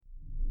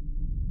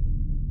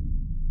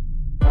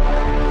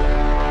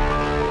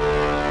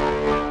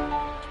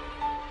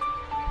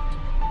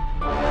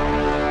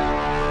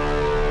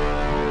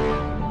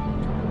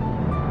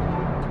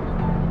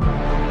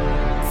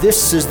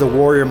This is the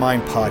Warrior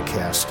Mind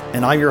Podcast,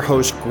 and I'm your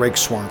host, Greg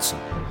Swanson,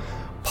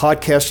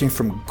 podcasting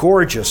from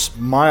gorgeous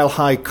Mile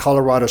High,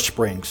 Colorado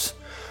Springs.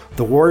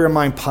 The Warrior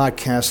Mind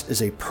Podcast is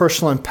a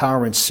personal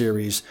empowerment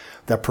series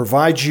that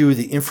provides you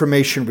the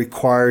information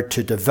required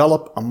to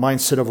develop a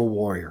mindset of a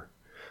warrior,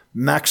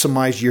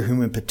 maximize your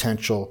human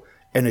potential,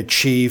 and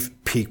achieve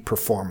peak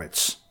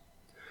performance.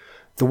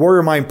 The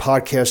Warrior Mind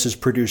Podcast is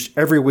produced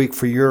every week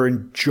for your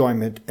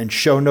enjoyment, and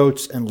show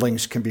notes and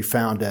links can be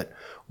found at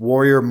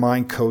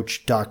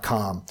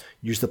warriormindcoach.com.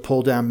 Use the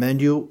pull-down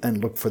menu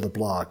and look for the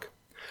blog.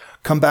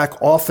 Come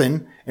back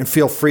often and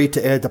feel free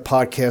to add the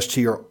podcast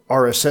to your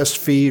RSS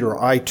feed or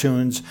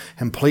iTunes,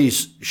 and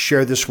please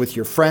share this with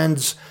your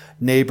friends,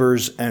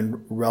 neighbors,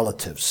 and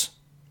relatives.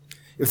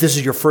 If this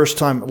is your first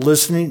time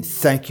listening,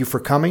 thank you for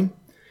coming.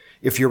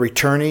 If you're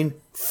returning,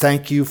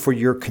 thank you for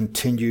your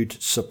continued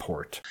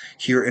support.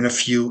 Here in a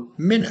few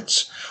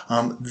minutes.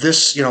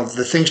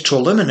 The things to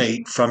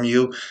eliminate from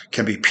you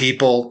can be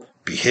people,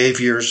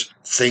 behaviors,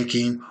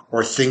 thinking,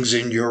 or things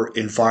in your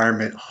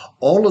environment.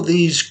 All of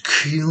these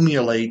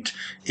accumulate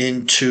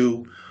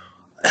into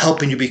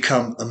helping you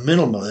become a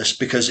minimalist,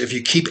 because if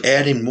you keep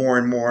adding more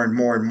and more and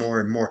more and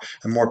more and more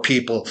and more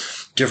people,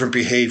 different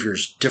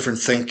behaviors, different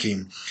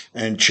thinking,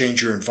 and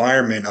change your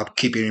environment up,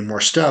 keep eating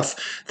more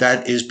stuff,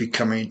 that is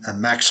becoming a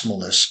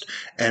maximalist.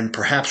 And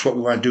perhaps what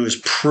we want to do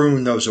is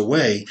prune those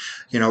away.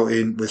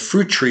 With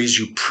fruit trees,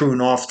 you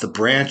prune off the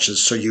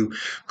branches. So you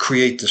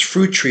create this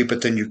fruit tree,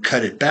 but then you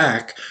cut it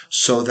back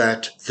so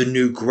that the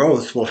new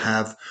growth will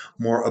have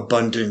more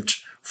abundant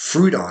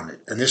fruit on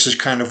it. And this is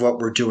kind of what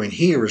we're doing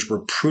here, is we're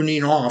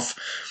pruning off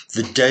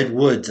the dead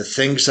wood, the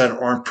things that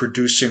aren't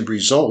producing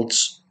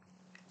results,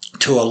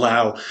 to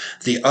allow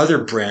the other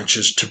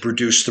branches to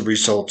produce the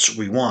results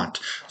we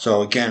want.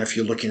 So again, if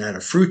you're looking at a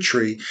fruit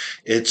tree,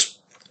 its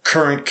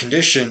current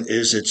condition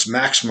is its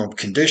maximum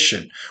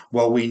condition.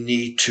 Well, we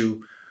need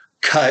to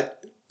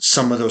cut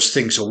some of those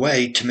things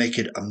away to make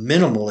it a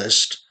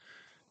minimalist,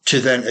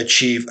 to then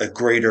achieve a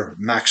greater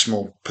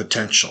maximal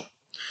potential.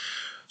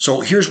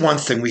 So here's one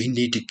thing we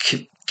need to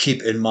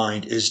keep in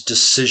mind is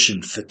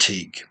decision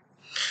fatigue.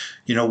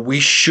 We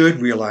should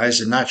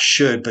realize, and not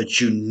should, but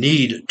you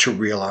need to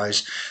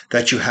realize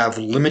that you have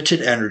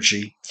limited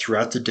energy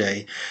throughout the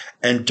day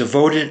and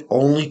devote it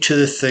only to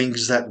the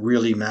things that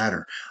really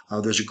matter.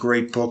 There's a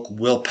great book,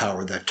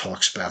 Willpower, that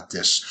talks about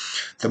this.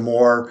 The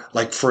more,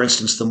 for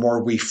instance, the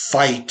more we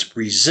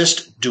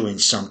resist doing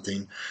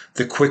something,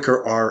 the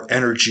quicker our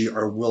energy,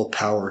 our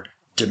willpower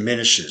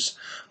diminishes.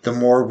 The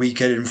more we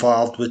get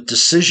involved with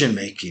decision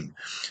making,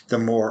 the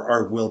more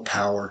our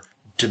willpower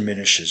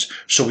diminishes.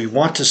 So we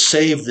want to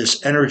save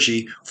this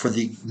energy for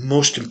the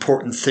most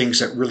important things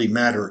that really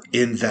matter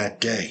in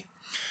that day.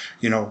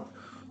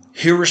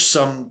 Here are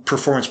some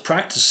performance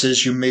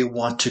practices you may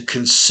want to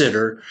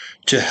consider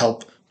to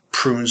help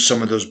prune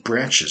some of those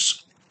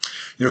branches.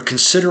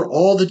 Consider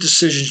all the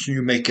decisions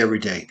you make every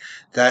day.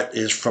 That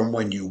is from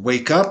when you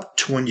wake up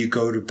to when you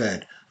go to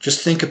bed.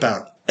 Just think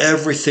about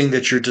everything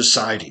that you're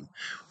deciding,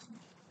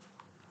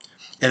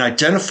 and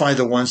identify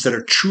the ones that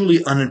are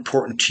truly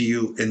unimportant to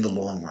you in the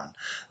long run.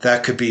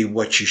 That could be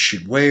what you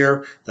should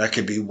wear. That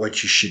could be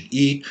what you should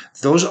eat.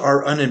 Those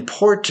are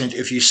unimportant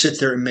if you sit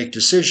there and make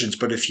decisions.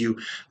 But if you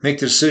make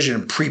the decision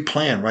and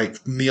pre-plan, right,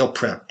 meal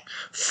prep,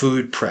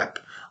 food prep,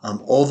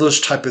 all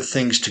those type of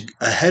things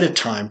ahead of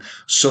time,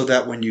 so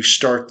that when you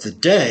start the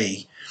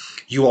day,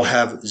 you will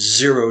have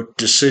zero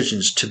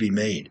decisions to be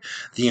made.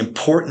 The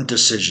important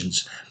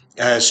decisions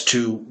as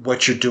to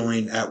what you're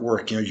doing at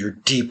work, your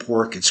deep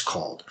work, it's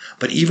called.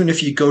 But even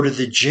if you go to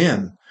the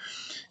gym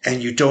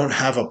and you don't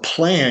have a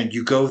plan,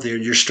 you go there,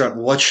 you're starting,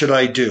 what should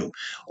I do?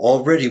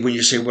 Already when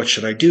you say, what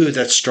should I do?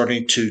 That's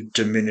starting to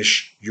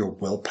diminish your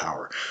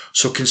willpower.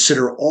 So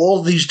consider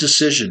all these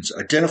decisions,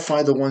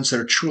 identify the ones that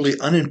are truly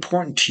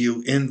unimportant to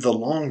you in the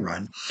long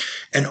run,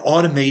 and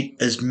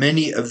automate as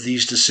many of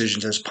these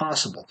decisions as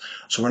possible.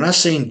 So we're not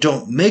saying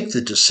don't make the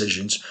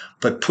decisions,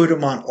 but put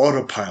them on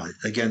autopilot.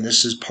 Again,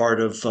 this is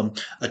part of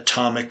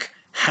Atomic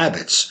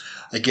Habits.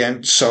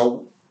 Again,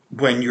 so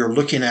when you're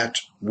looking at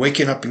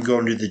waking up and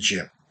going to the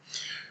gym,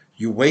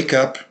 you wake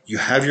up, you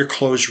have your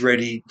clothes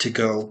ready to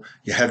go,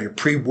 you have your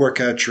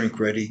pre-workout drink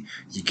ready,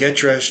 you get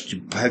dressed,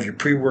 you have your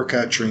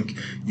pre-workout drink,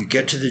 you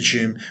get to the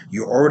gym,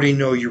 you already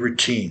know your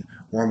routine.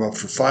 Warm up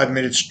for 5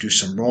 minutes, do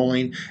some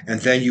rolling,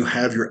 and then you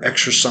have your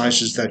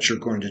exercises that you're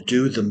going to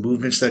do, the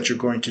movements that you're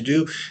going to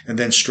do, and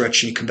then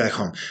stretch and you come back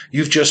home.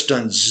 You've just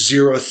done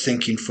zero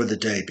thinking for the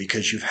day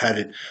because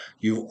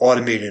you've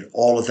automated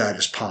all of that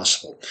as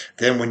possible.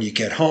 Then when you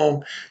get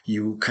home,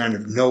 you kind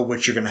of know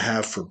what you're going to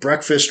have for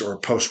breakfast or a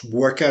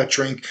post-workout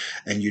drink,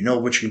 and you know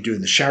what you're going to do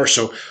in the shower.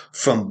 So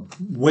from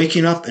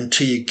waking up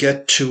until you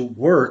get to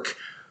work,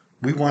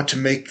 we want to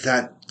make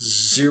that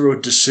zero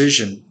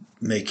decision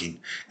making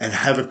and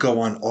have it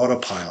go on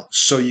autopilot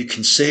so you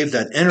can save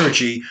that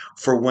energy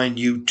for when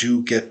you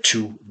do get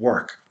to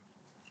work.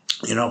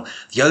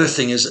 The other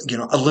thing is,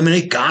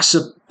 eliminate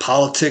gossip,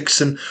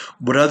 politics, and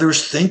what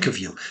others think of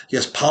you.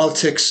 Yes,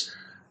 politics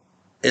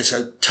it's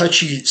a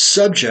touchy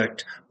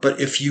subject, but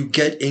if you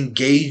get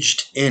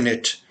engaged in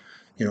it,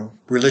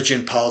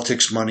 religion,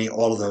 politics, money,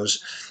 all of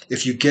those,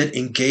 if you get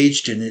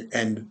engaged in it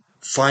and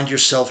find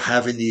yourself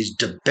having these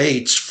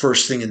debates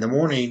first thing in the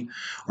morning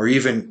or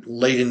even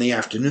late in the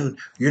afternoon,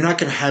 you're not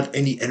going to have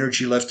any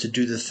energy left to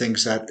do the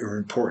things that are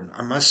important.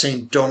 I'm not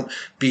saying don't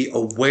be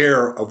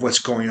aware of what's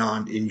going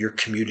on in your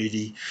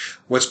community,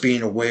 what's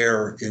being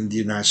aware in the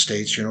United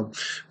States,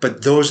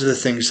 but those are the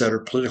things that are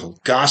political.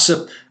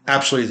 Gossip,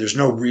 absolutely, there's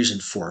no reason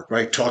for it,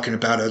 right? Talking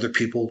about other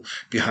people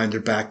behind their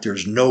back,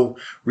 there's no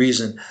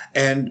reason.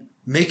 And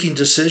making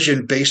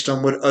decision based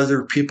on what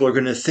other people are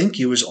going to think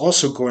you is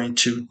also going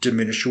to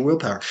diminish your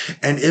willpower.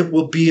 And it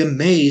will be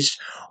amazed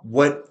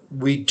what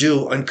we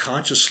do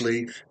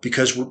unconsciously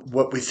because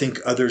what we think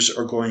others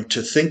are going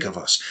to think of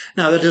us.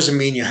 Now, that doesn't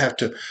mean you have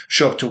to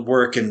show up to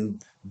work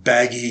in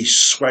baggy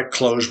sweat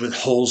clothes with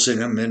holes in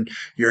them and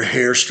your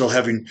hair still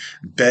having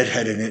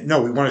bedhead in it.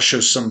 No, we want to show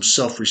some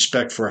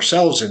self-respect for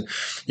ourselves, and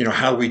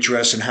how we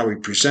dress and how we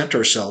present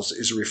ourselves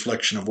is a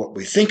reflection of what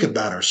we think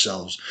about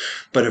ourselves.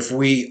 But if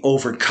we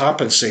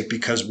overcompensate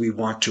because we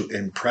want to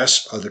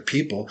impress other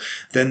people,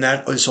 then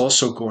that is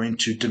also going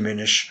to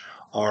diminish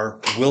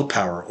our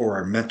willpower or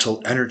our mental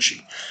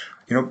energy.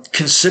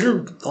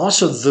 Consider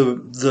also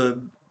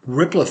the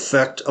ripple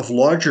effect of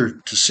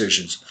larger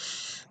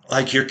decisions,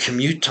 like your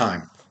commute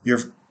time, your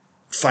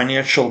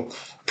financial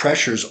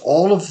pressures.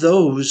 All of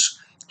those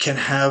can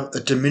have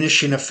a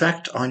diminishing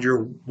effect on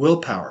your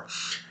willpower.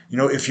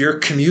 If you're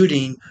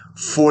commuting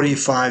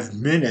 45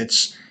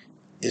 minutes,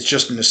 it's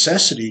just a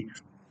necessity.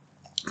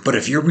 But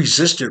if you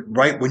resist it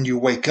right when you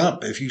wake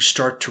up, if you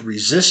start to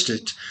resist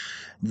it,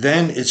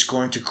 then it's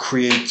going to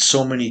create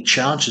so many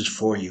challenges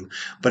for you.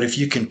 But if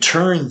you can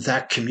turn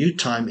that commute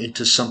time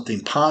into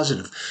something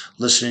positive,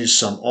 listening to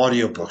some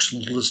audiobooks,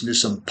 listening to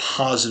some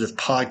positive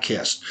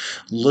podcasts,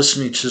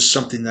 listening to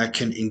something that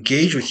can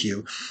engage with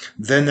you,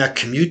 then that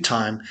commute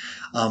time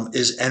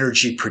is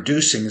energy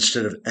producing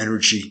instead of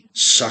energy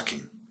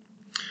sucking.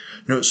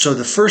 So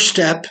the first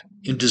step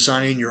in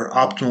designing your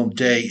optimal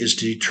day is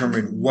to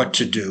determine what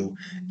to do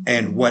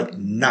and what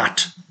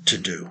not to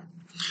do.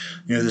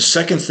 The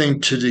second thing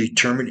to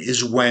determine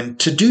is when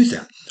to do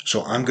them.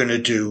 So I'm going to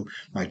do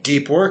my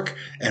deep work,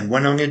 and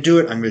when I'm going to do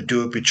it, I'm going to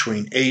do it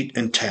between 8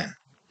 and 10.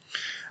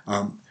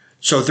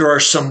 So there are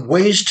some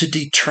ways to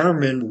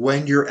determine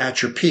when you're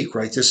at your peak,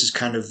 right? This is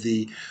kind of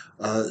the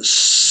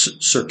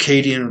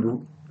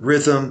circadian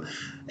rhythm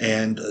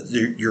and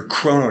your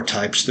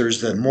chronotypes.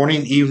 There's the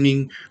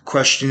morning-evening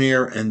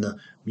questionnaire and the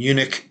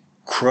Munich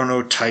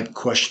chronotype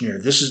questionnaire.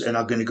 And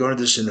I'm going to go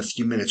into this in a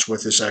few minutes,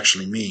 what this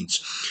actually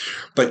means.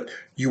 But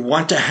you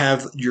want to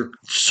have your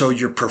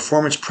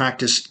performance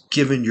practice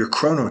given your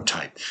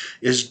chronotype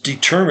is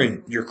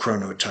determine your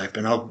chronotype.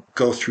 And I'll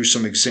go through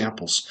some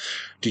examples.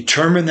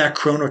 Determine that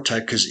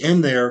chronotype, because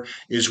in there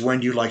is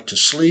when you like to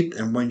sleep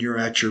and when you're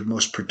at your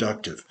most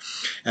productive.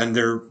 And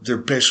they're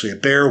basically a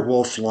bear,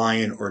 wolf,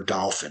 lion, or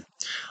dolphin.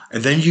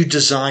 And then you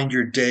design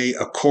your day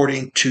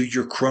according to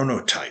your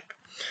chronotype.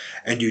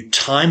 And you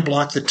time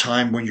block the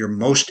time when you're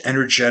most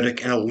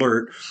energetic and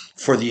alert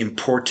for the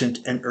important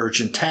and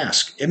urgent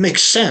task. It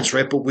makes sense,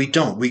 right? But we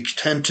don't. We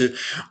tend to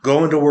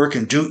go into work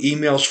and do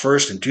emails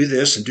first and do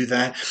this and do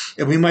that.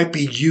 And we might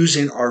be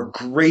using our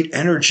great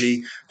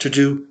energy to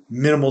do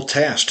minimal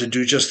tasks, to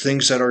do just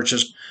things that are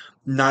just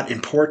not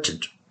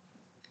important.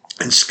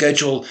 And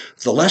schedule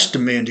the less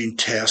demanding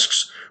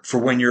tasks for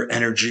when your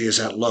energy is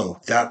at low.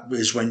 That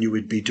is when you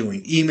would be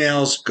doing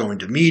emails, going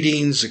to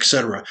meetings,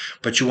 etc.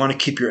 But you want to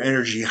keep your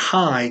energy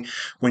high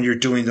when you're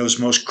doing those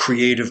most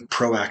creative,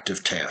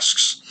 proactive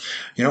tasks.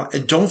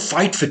 And don't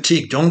fight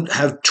fatigue. Don't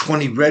have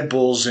 20 Red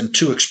Bulls and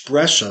 2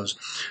 espressos.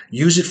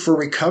 Use it for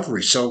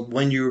recovery. So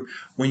when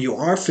you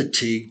are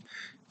fatigued,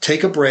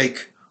 take a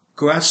break,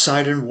 go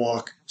outside and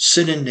walk,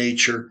 sit in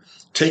nature,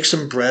 take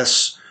some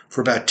breaths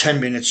for about 10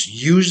 minutes.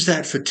 Use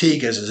that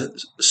fatigue as a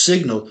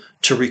signal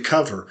to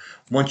recover.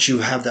 Once you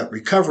have that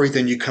recovery,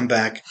 then you come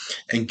back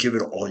and give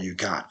it all you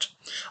got.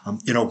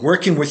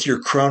 Working with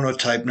your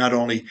chronotype not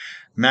only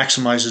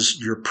maximizes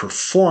your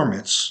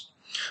performance,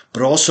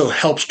 but also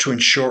helps to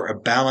ensure a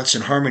balance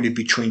and harmony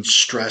between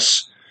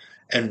stress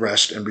and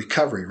rest and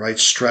recovery, right?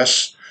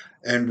 Stress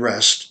and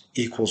rest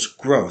equals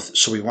growth.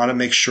 So we want to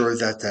make sure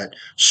that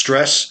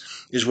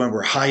stress is when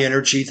we're high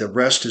energy, the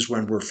rest is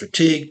when we're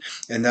fatigued,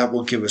 and that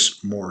will give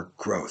us more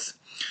growth.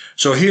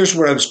 So here's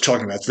what I was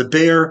talking about. The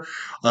bear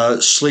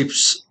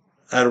sleeps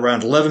at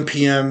around 11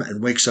 p.m.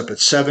 and wakes up at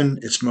 7.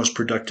 Its most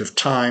productive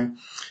time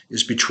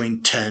is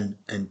between 10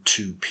 and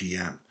 2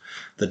 p.m.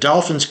 The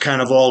dolphin's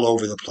kind of all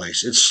over the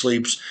place. It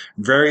sleeps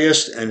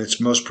various, and its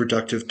most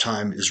productive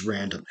time is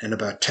random, and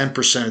about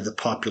 10% of the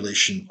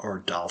population are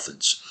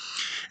dolphins.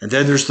 And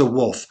then there's the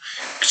wolf.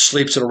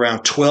 Sleeps at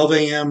around 12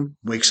 a.m.,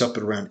 wakes up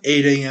at around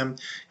 8 a.m.,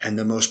 and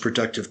the most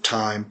productive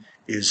time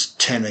is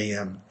 10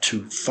 a.m.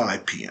 to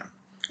 5 p.m.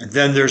 And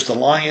then there's the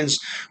lions.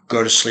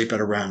 Go to sleep at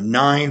around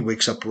 9,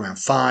 wakes up around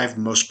 5.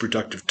 Most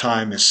productive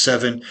time is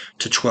 7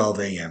 to 12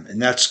 a.m.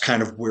 And that's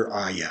kind of where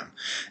I am.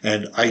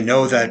 And I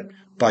know that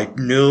by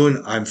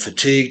noon, I'm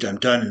fatigued, I'm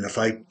done. And if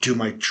I do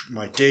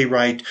my day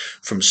right,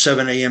 from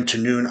 7 a.m. to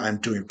noon, I'm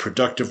doing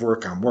productive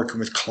work. I'm working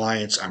with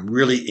clients. I'm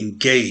really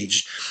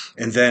engaged.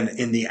 And then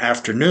in the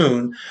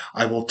afternoon,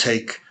 I will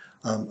take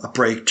a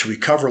break to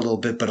recover a little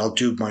bit, but I'll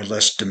do my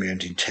less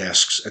demanding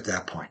tasks at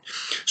that point.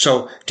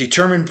 So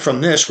determine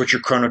from this what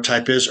your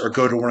chronotype is, or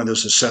go to one of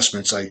those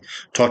assessments I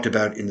talked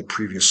about in the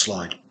previous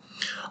slide.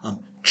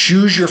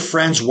 Choose your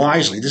friends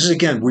wisely. This is,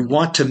 again, we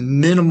want to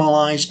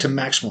minimize to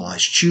maximize.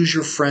 Choose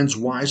your friends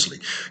wisely.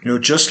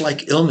 Just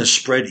like illness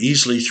spread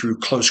easily through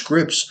close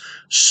grips,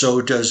 so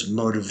does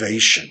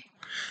motivation.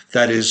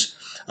 That is,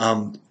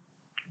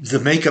 the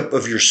makeup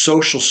of your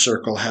social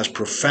circle has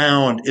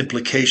profound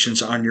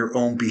implications on your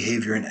own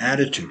behavior and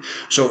attitude.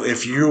 So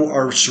if you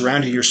are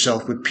surrounding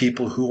yourself with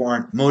people who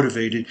aren't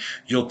motivated,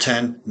 you'll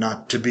tend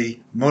not to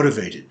be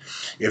motivated.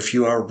 If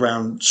you are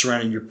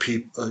surrounding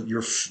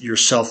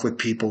yourself with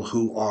people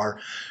who are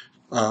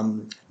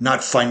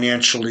not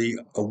financially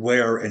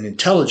aware and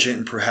intelligent,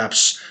 and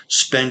perhaps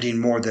spending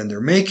more than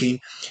they're making,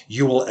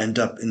 you will end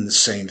up in the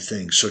same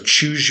thing. So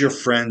choose your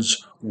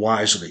friends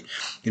wisely.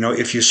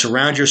 If you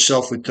surround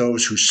yourself with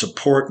those who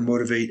support,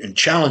 motivate, and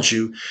challenge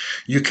you,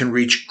 you can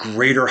reach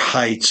greater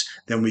heights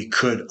than we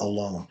could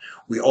alone.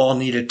 We all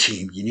need a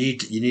team. You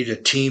need a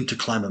team to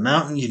climb a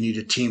mountain. You need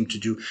a team to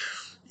do.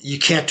 You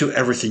can't do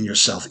everything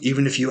yourself.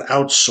 Even if you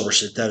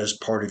outsource it, that is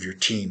part of your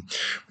team.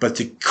 But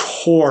the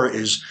core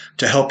is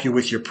to help you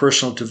with your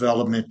personal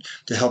development,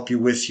 to help you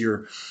with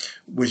your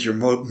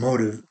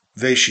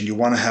motivation. You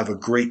want to have a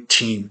great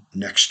team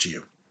next to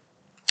you.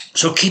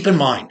 So keep in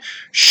mind,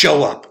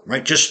 show up,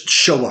 right? Just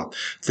show up.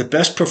 The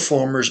best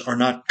performers are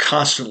not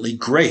constantly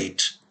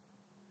great,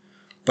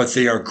 but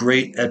they are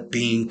great at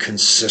being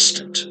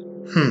consistent.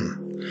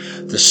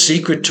 The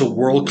secret to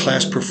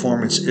world-class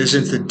performance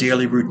isn't the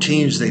daily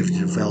routines they've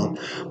developed,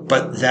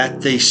 but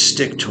that they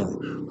stick to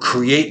them.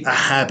 Create a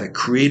habit,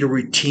 create a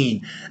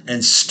routine,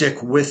 and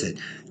stick with it.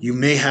 You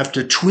may have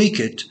to tweak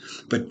it,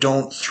 but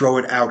don't throw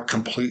it out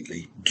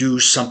completely. Do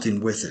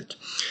something with it.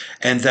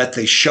 And that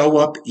they show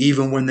up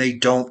even when they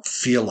don't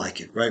feel like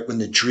it, right? When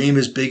the dream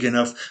is big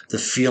enough, the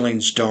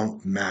feelings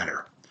don't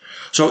matter.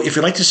 So if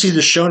you'd like to see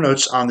the show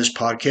notes on this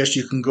podcast,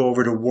 you can go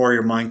over to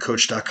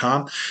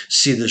warriormindcoach.com,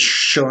 see the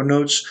show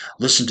notes,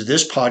 listen to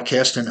this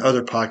podcast and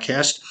other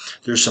podcasts.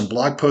 There's some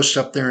blog posts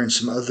up there and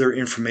some other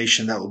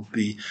information that will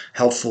be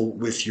helpful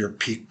with your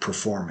peak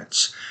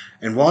performance.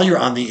 And while you're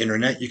on the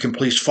internet, you can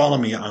please follow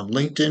me on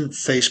LinkedIn,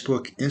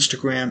 Facebook,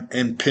 Instagram,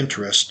 and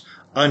Pinterest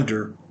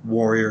under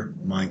Warrior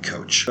Mind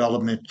Coach.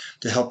 Development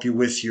to help you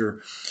with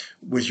your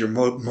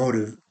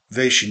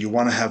motivation. You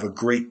want to have a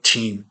great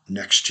team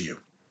next to you.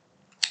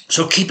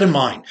 So keep in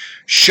mind,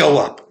 show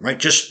up, right?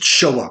 Just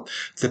show up.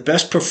 The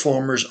best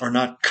performers are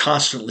not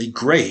constantly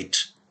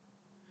great,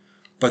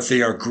 but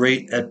they are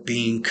great at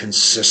being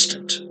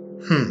consistent.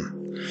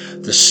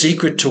 The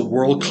secret to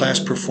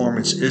world-class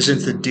performance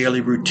isn't the daily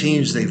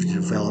routines they've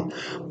developed,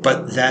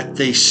 but that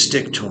they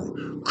stick to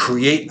them.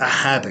 Create a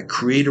habit,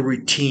 create a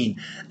routine,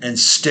 and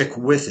stick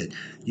with it.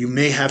 You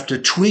may have to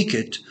tweak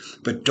it,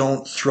 but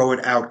don't throw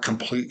it out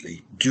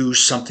completely. Do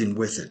something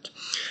with it.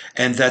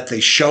 And that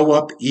they show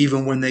up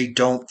even when they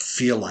don't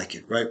feel like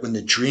it, right? When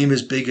the dream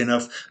is big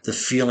enough, the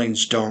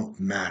feelings don't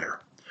matter.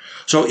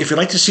 So if you'd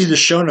like to see the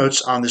show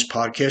notes on this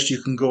podcast,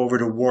 you can go over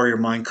to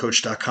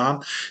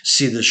warriormindcoach.com,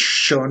 see the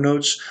show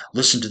notes,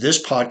 listen to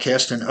this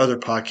podcast and other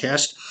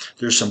podcasts.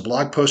 There's some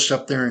blog posts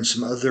up there and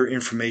some other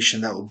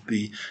information that will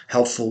be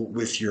helpful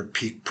with your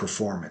peak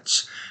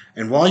performance.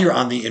 And while you're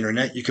on the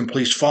internet, you can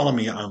please follow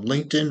me on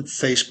LinkedIn,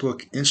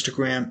 Facebook,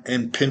 Instagram,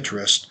 and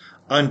Pinterest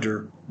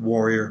under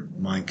Warrior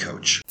Mind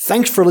Coach.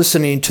 Thanks for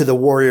listening to the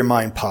Warrior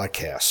Mind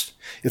Podcast.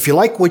 If you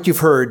like what you've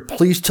heard,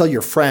 please tell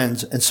your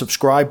friends and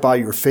subscribe by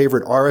your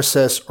favorite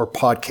RSS or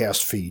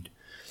podcast feed.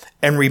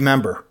 And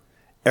remember,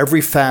 every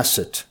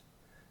facet,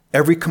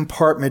 every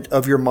compartment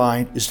of your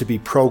mind is to be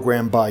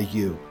programmed by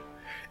you.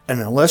 And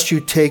unless you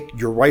take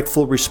your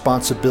rightful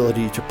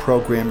responsibility to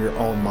program your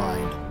own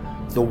mind,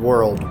 the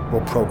world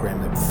will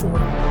program it for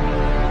you.